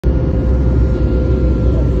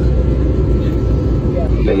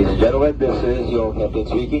Gentlemen, this is your captain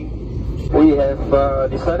speaking. We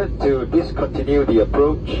have decided to discontinue the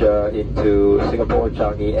approach into Singapore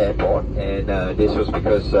Changi Airport, and this was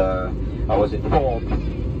because I was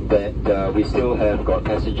informed that we still have got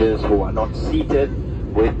passengers who are not seated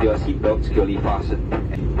with their seatbelt securely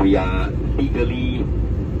fastened. We are legally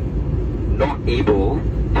not able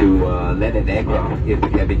to land an aircraft if the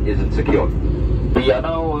cabin isn't secured. We are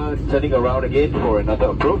now turning around again for another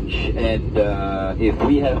approach, and if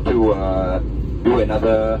we have to do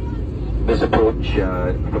another misapproach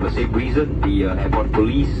for the same reason, the airport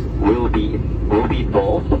police will be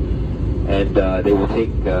involved, and they will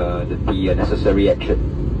take the necessary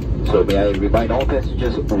action. So may I remind all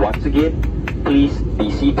passengers once again, please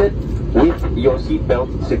be seated with your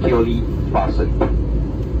seatbelt securely fastened.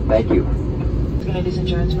 Thank you. Ladies and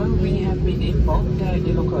gentlemen, we have been informed that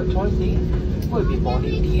the local authority will be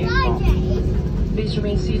boarding the aircraft. Please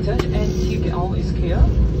remain seated and keep the all is clear.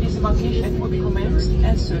 Disembarkation will be commenced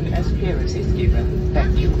as soon as clearance is given.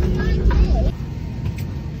 Thank you.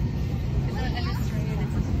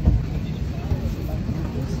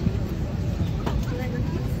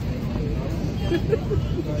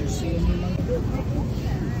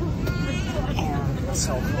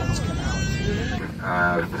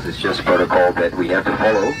 This is just protocol that we have to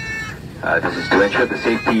follow. This is to ensure the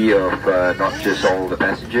safety of not just all the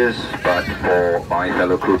passengers, but for my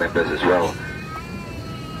fellow crew members as well.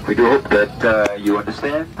 We do hope that you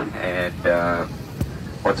understand, and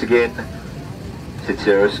once again,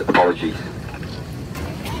 sincerest apologies.